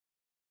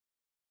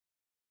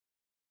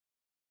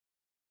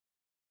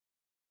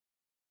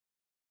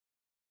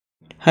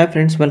Hi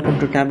friends, welcome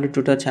to Tableau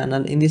tutor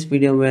channel. In this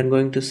video we are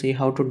going to see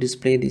how to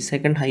display the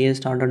second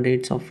highest order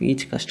dates of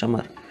each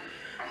customer.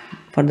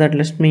 For that,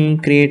 let me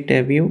create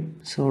a view.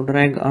 So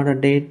drag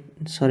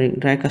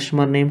drag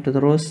customer name to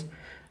the rows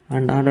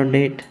and order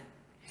date.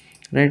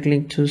 Right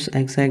click, choose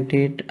exact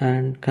date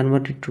and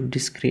convert it to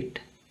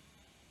discrete.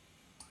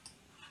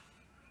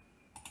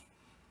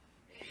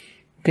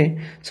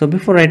 Okay, so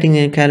before writing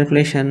a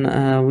calculation,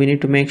 we need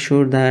to make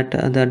sure that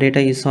the data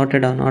is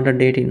sorted on order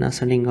date in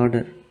ascending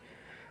order.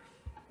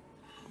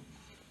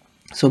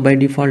 So by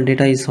default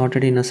data is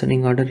sorted in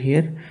ascending order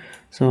here.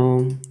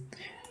 So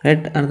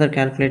write another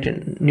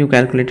new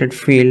calculated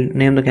field,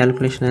 name the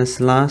calculation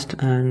as last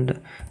and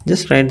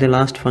just write the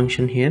last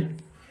function here,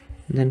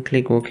 then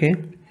click OK.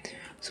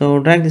 So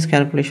drag this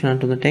calculation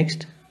onto the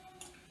text.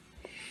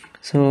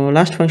 So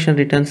last function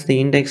returns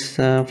the index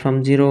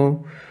from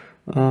 0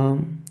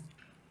 from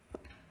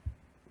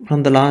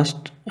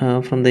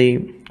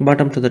the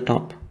bottom to the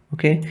top.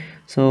 Okay,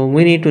 so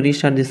we need to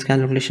restart this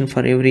calculation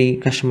for every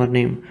customer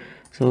name.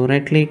 So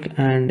right click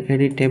and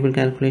edit table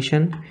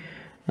calculation,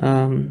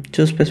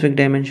 choose specific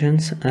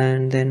dimensions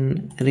and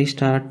then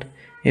restart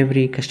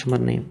every customer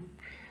name.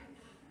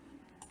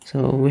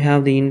 So we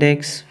have the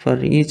index for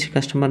each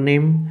customer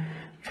name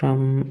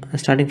from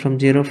starting from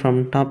 0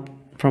 from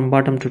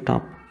bottom to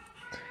top.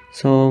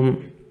 So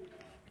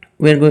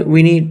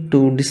we need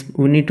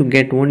to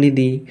get only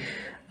the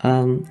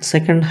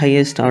second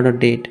highest order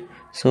date.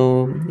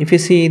 So if you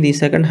see the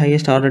second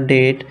highest order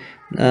date,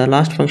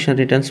 last function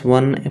returns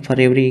 1 for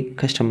every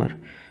customer.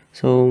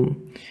 So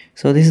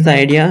this is the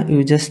idea.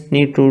 You just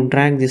need to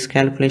drag this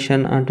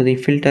calculation onto the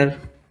filter.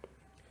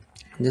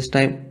 Just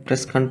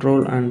press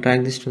Ctrl and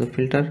drag this to the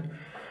filter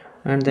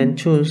and then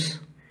choose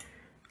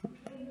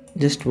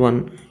just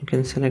one. You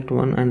can select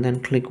one and then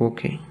click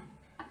OK.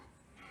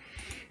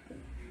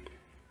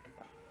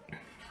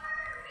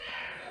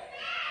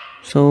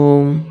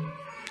 So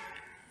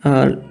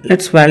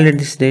let's validate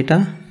this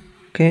data.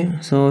 Okay,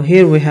 so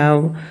here we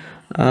have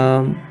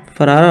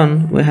for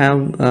Aaron we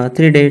have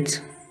 3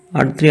 dates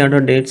or 3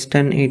 order dates,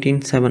 10,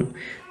 18, 7.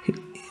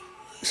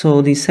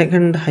 So the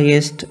second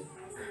highest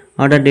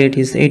order date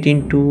is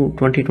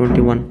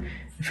 18/2/2021.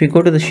 If we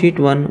go to the sheet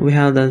 1, we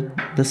have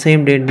the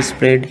same date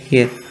displayed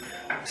here.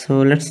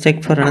 So let's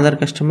check for another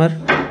customer.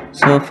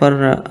 So for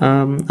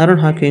Aaron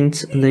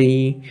Hawkins,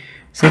 the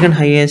second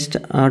highest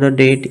order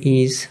date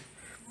is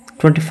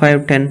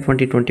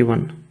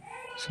 25/10/2021.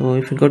 So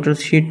if you go to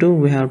sheet 2,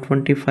 we have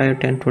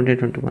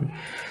 25/10/2021.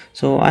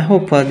 So I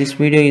hope this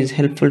video is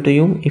helpful to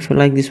you. If you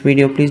like this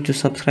video, please do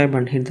subscribe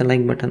and hit the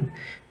like button.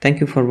 Thank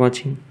you for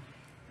watching.